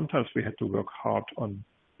disease. Sometimes we had to work hard on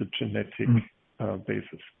the genetic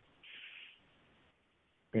basis.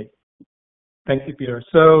 Great. Thank you, Peter.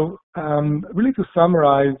 So really to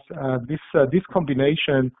summarize, this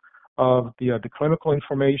combination of the clinical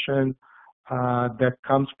information that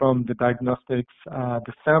comes from the diagnostics,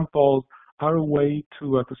 the samples, are a way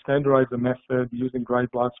to standardize the method using dried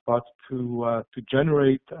blood spots to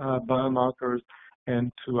generate biomarkers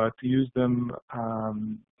and to use them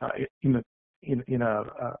in a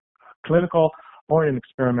clinical or in an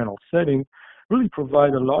experimental setting. Really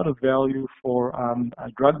provide a lot of value for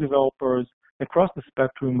drug developers across the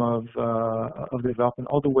spectrum of development,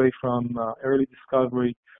 all the way from early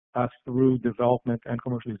discovery through development and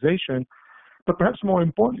commercialization. But perhaps more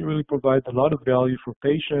importantly, really provides a lot of value for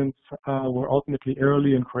patients where ultimately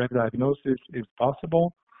early and correct diagnosis is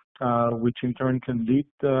possible, which in turn can lead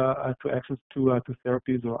to access to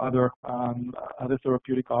therapies or other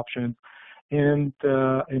therapeutic options, and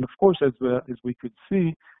of course, as we could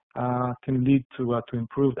see, can lead to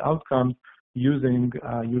improved outcomes using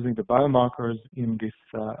the biomarkers in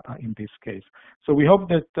this case. So we hope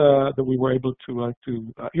that we were able to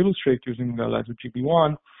illustrate using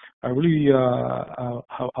lyso-Gb1 really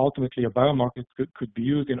how ultimately a biomarker could be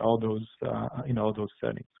used in all those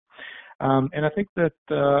settings. And I think that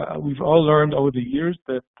we've all learned over the years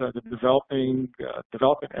that the development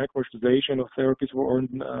and commercialization of therapies for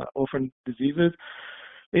orphan diseases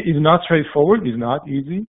is not straightforward, is not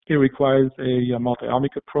easy. It requires a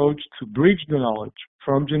multiomic approach to bridge the knowledge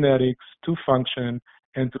from genetics to function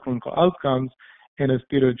and to clinical outcomes. And as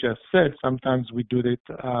Peter just said, sometimes we do it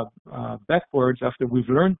backwards. After we've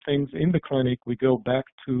learned things in the clinic, we go back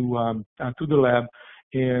to the lab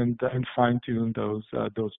and fine-tune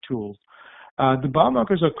those tools. The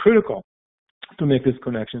biomarkers are critical to make these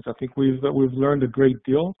connections. I think we've learned a great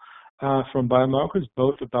deal from biomarkers,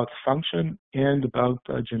 both about function and about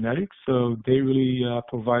genetics. So they really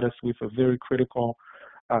provide us with a very critical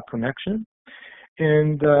connection.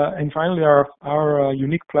 And finally, our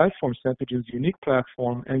unique platform, CENTOGENE's unique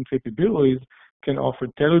platform and capabilities can offer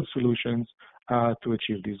tailored solutions to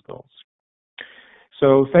achieve these goals.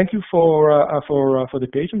 So thank you for the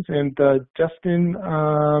patience. And Justin,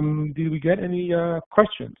 did we get any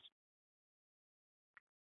questions?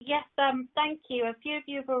 Yes, thank you. A few of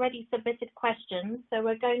you have already submitted questions, so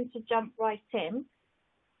we're going to jump right in.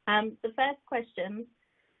 The first question,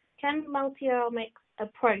 can Multiomics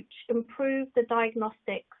approach improve the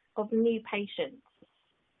diagnostics of new patients?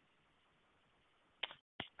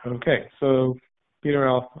 Okay, so Peter,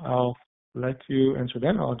 I'll let you answer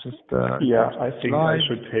that. I'll just I think I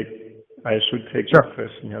should take sure. the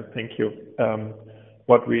question. Yeah, thank you.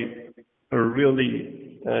 What we really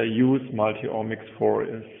use Multiomics for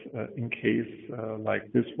is in case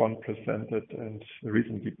like this one presented and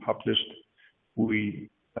recently published, we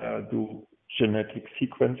do genetic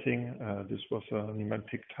sequencing. This was a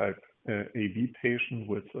pneumatic type AB patient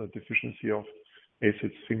with a deficiency of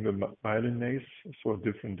acid sphingomyelinase, so a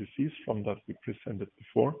different disease from that we presented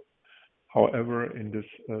before. However, in this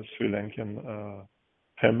Sri Lankan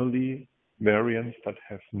family, variants that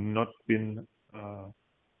have not been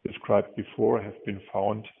described before have been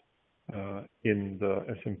found in the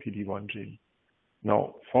SMPD1 gene.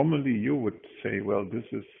 Now, formally, you would say, well, this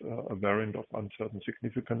is a variant of uncertain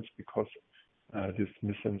significance because these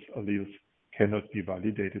missense alleles cannot be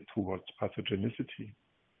validated towards pathogenicity.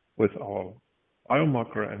 With our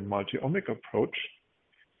biomarker and multi-omic approach,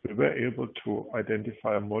 we were able to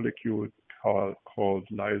identify a molecule called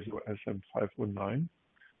lyso SM509,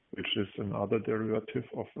 which is another derivative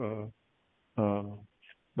of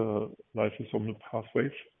the lysosomal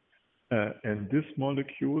pathways. And this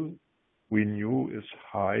molecule we knew is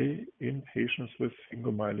high in patients with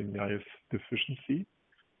sphingomyelinase deficiency.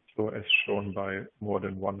 So as shown by more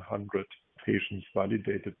than 100 patients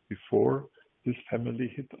validated before this family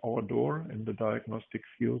hit our door in the diagnostic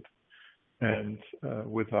field. And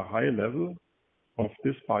with a high level of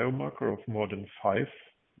this biomarker of more than 5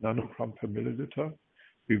 nanogram per milliliter,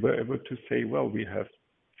 we were able to say, well, we have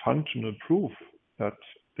functional proof that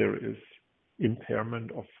there is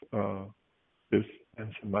impairment of this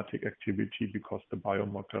enzymatic activity because the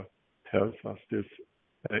biomarker tells us this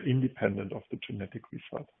independent of the genetic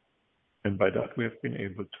result. And by that, we have been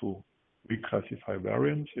able to reclassify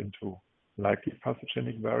variants into likely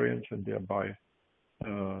pathogenic variants and thereby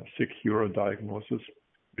secure a diagnosis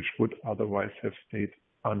which would otherwise have stayed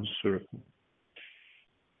uncertain.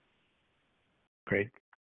 Great.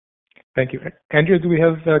 Thank you. Andrew, do we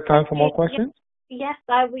have time for more questions? Yes,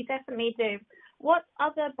 we definitely do. What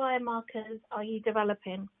other biomarkers are you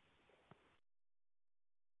developing?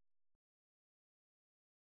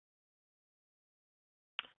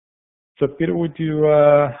 So, Peter, would you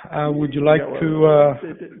like to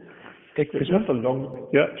take this one?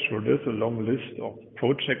 There's a long list of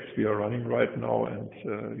projects we are running right now, and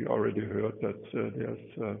you already heard that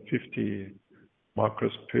there's 50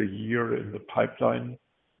 markers per year in the pipeline.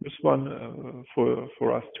 This one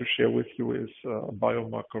for us to share with you is a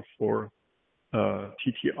biomarker for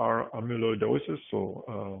TTR amyloidosis,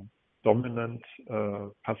 so dominant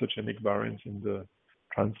pathogenic variants in the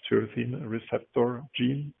transthyretin receptor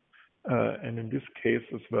gene. And in this case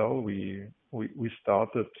as well, we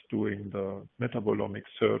started doing the metabolomic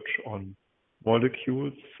search on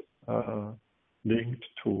molecules linked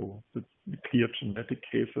to the clear genetic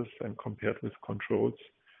cases and compared with controls.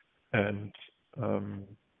 And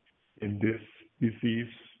in this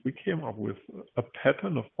disease, we came up with a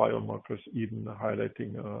pattern of biomarkers, even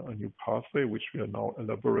highlighting a new pathway, which we are now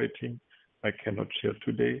elaborating. I cannot share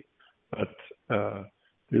today, but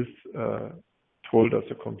this told us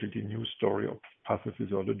a completely new story of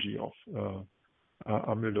pathophysiology of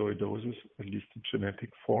amyloidosis, at least the genetic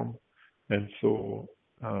form. And so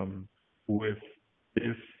with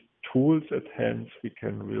these tools at hand, we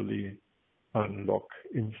can really unlock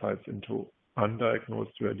insights into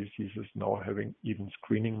undiagnosed rare diseases, now having even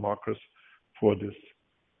screening markers for this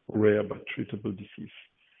rare but treatable disease.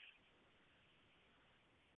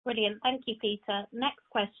 Brilliant. Thank you, Peter. Next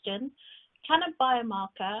question. Can a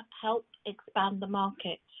biomarker help expand the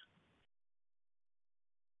market?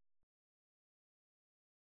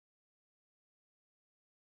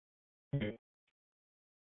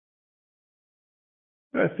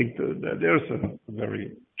 I think there's a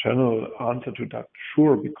very general answer to that.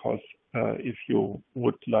 Sure, because if you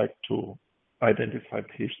would like to identify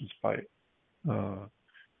patients by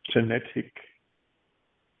genetic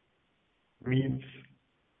means,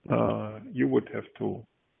 you would have to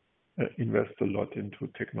invest a lot into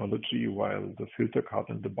technology, while the filter card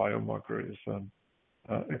and the biomarker is an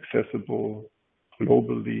accessible,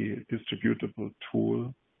 globally distributable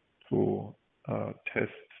tool to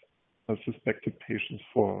test suspected patients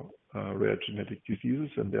for rare genetic diseases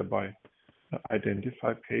and thereby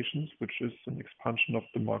identify patients, which is an expansion of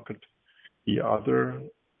the market. The other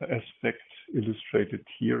aspect illustrated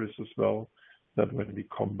here is as well that when we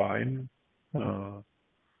combine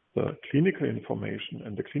the clinical information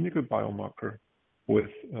and the clinical biomarker with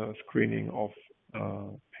screening of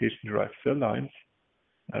patient-derived cell lines,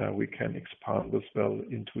 we can expand as well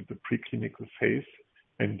into the preclinical phase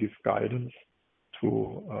and give guidance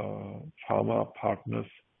to pharma partners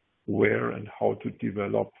where and how to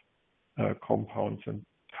develop compounds and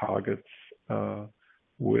targets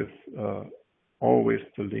with always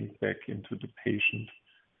the link back into the patient,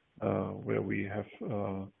 where we have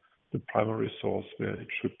the primary source where it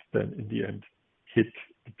should then in the end hit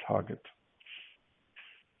the target.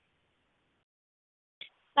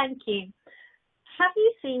 Thank you. Have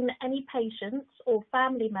you seen any patients or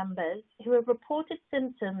family members who have reported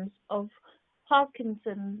symptoms of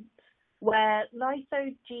Parkinson's where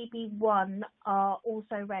lyso-Gb1 are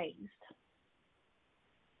also raised?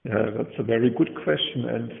 That's a very good question,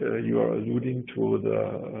 and you are alluding to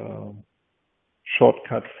the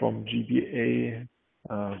shortcut from GBA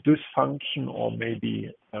dysfunction, or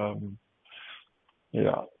maybe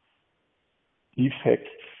defects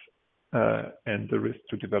and the risk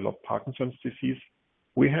to develop Parkinson's disease.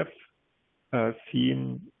 We have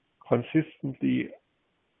seen consistently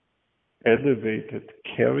elevated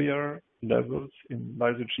carrier levels in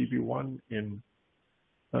lyso-Gb1 in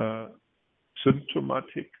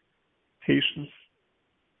symptomatic patients.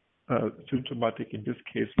 Symptomatic in this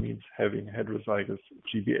case means having heterozygous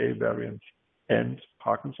GBA variants and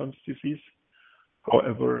Parkinson's disease.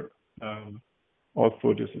 However,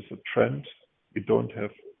 although this is a trend, we don't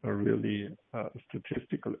have a really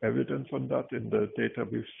statistical evidence on that. In the data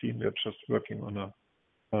we've seen, we're just working on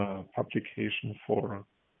a publication for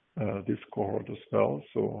this cohort as well.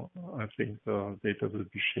 So I think the data will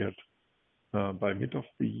be shared by mid of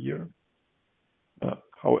the year.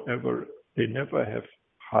 However, they never have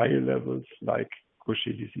high levels like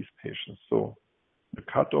Gaucher disease patients. So the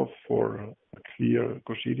cutoff for a clear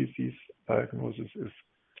Gaucher disease diagnosis is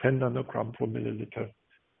 10 nanogram per milliliter,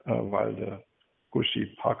 while the Gaucher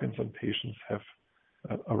Parkinson patients have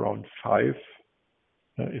around 5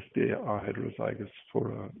 if they are heterozygous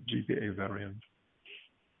for a GBA variant.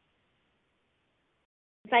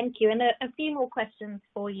 Thank you. And a few more questions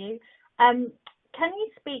for you. Can you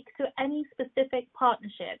speak to any specific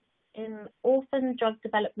partnerships in orphan drug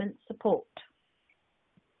development support?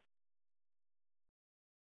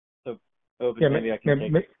 So, Oved, maybe I can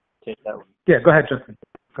take that one. Yeah, go ahead, Justin.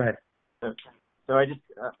 Go ahead. So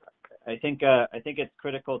I think it's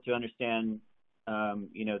critical to understand,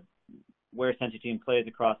 where CENTOGENE plays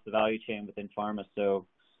across the value chain within pharma. So,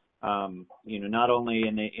 not only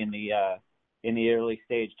in the early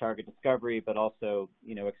stage target discovery, but also,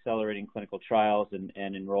 accelerating clinical trials and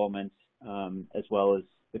enrollment, as well as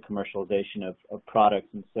the commercialization of products.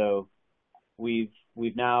 And so we've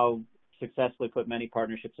now successfully put many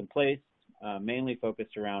partnerships in place, mainly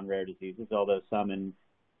focused around rare diseases, although some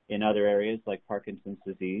in other areas like Parkinson's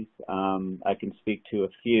disease. I can speak to a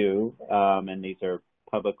few, and these are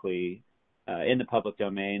publicly in the public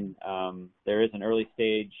domain. There is an early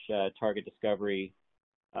stage target discovery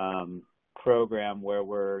program where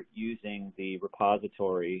we're using the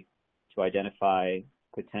repository to identify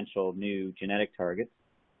potential new genetic targets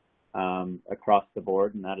across the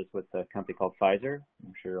board, and that is with a company called Pfizer,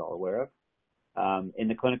 I'm sure you're all aware of. In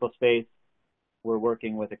the clinical space, we're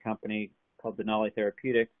working with a company called Denali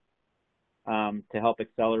Therapeutics to help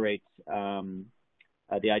accelerate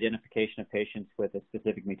the identification of patients with a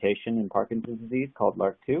specific mutation in Parkinson's disease called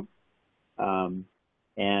LRRK2.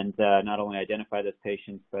 And not only identify those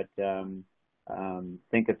patients, but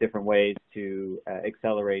think of different ways to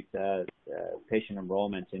accelerate patient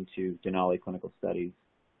enrollment into Denali clinical studies.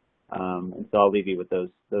 And so I'll leave you with those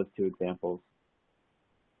two examples.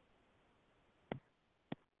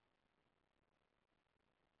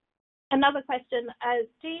 Another question,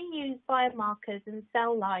 do you use biomarkers and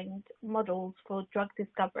cell-lined models for drug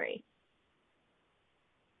discovery?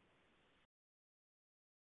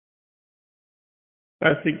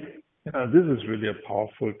 I think this is really a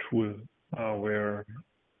powerful tool where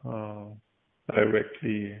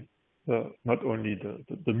directly not only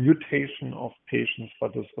the mutation of patients,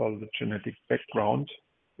 but as well the genetic background,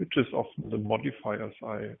 which is often the modifiers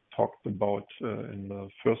I talked about in the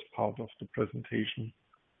first part of the presentation,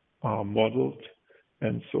 are modeled.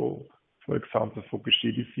 And so, for example, for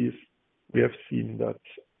Gaucher disease, we have seen that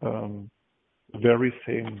the very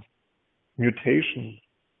same mutation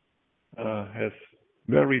has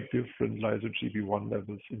very different lyso-Gb1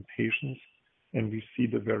 levels in patients, and we see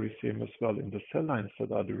the very same as well in the cell lines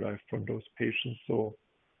that are derived from those patients. So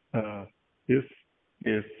this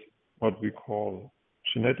is what we call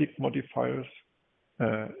genetic modifiers,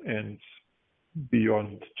 and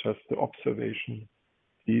beyond just the observation,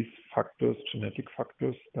 these factors, genetic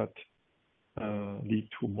factors that lead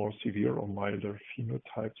to more severe or milder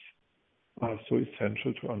phenotypes, are so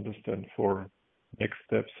essential to understand for next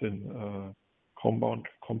steps in compound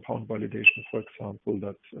validation, for example,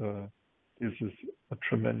 that this is a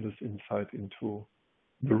tremendous insight into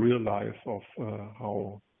the real life of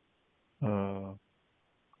how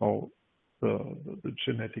the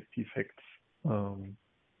genetic defects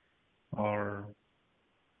are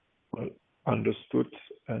understood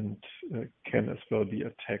and can as well be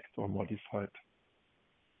attacked or modified.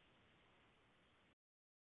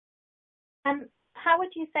 And how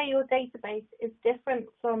would you say your database is different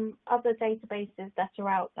from other databases that are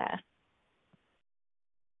out there?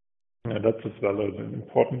 Yeah, that's as well an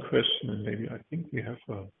important question, and maybe I think we have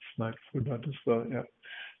a slide for that as well. Yeah.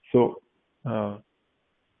 So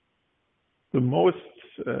the most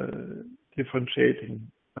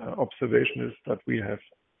differentiating observation is that we have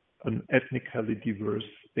an ethnically diverse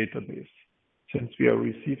database. Since we are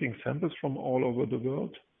receiving samples from all over the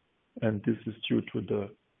world, and this is due to the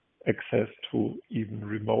access to even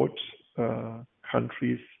remote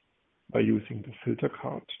countries by using the filter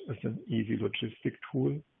card as an easy logistic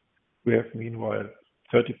tool. We have meanwhile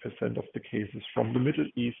 30% of the cases from the Middle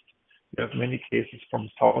East. We have many cases from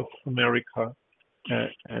South America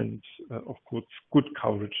and of course good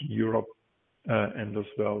coverage in Europe and as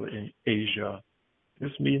well in Asia.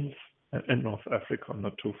 This means, and North Africa,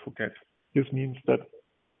 not to forget, this means that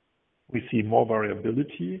we see more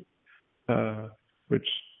variability, which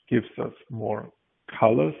gives us more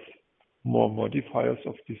colors, more modifiers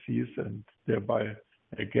of disease, and thereby,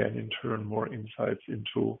 again, in turn, more insights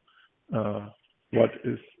into what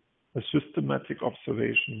is a systematic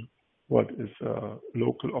observation, what is a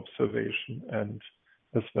local observation, and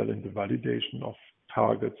as well in the validation of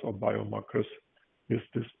targets or biomarkers. Is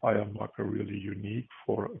this biomarker really unique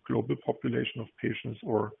for a global population of patients,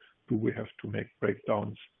 or do we have to make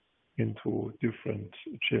breakdowns into different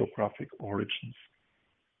geographic origins?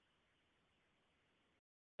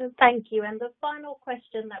 Thank you. And the final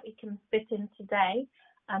question that we can fit in today,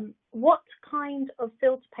 what kind of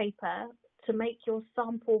filter paper to make your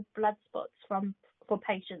sample blood spots for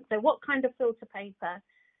patients? So what kind of filter paper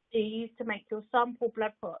do you use to make your sample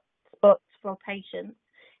blood spots for patients?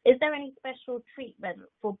 Is there any special treatment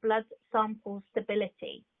for blood sample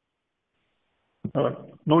stability?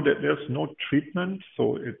 No, there's no treatment.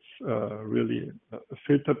 So it's really a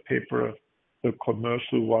filter paper, the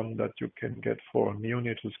commercial one that you can get for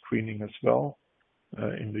neonatal screening as well.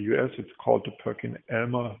 In the US, it's called the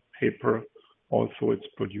Perkin-Elmer paper. Also, it's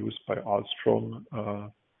produced by Alstrom,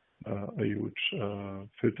 a huge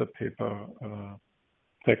filter paper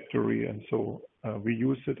factory. And so we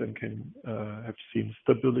use it and can have seen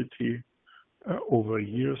stability over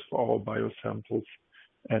years for our biosamples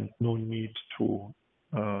and no need to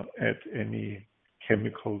add any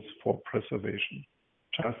chemicals for preservation.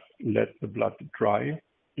 Just let the blood dry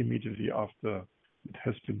immediately after it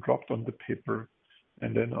has been dropped on the paper.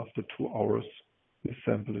 And then after 2 hours, the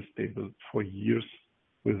sample is stable for years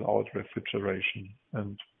without refrigeration.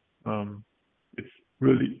 And it's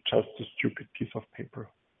really just a stupid piece of paper,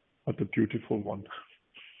 but a beautiful one.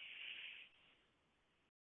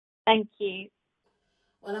 Thank you.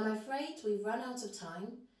 Well, I'm afraid we've run out of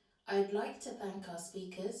time. I'd like to thank our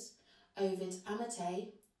speakers, Oved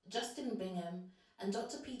Amitay, Justin Bingham, and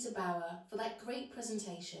Dr. Peter Bauer for that great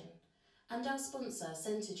presentation, and our sponsor,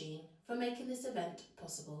 CENTOGENE, for making this event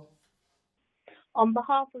possible. On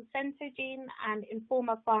behalf of CENTOGENE and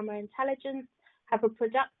Informa Pharma Intelligence, have a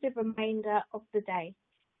productive remainder of the day.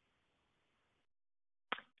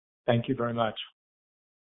 Thank you very much.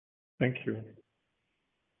 Thank you.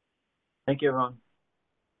 Thank you, everyone.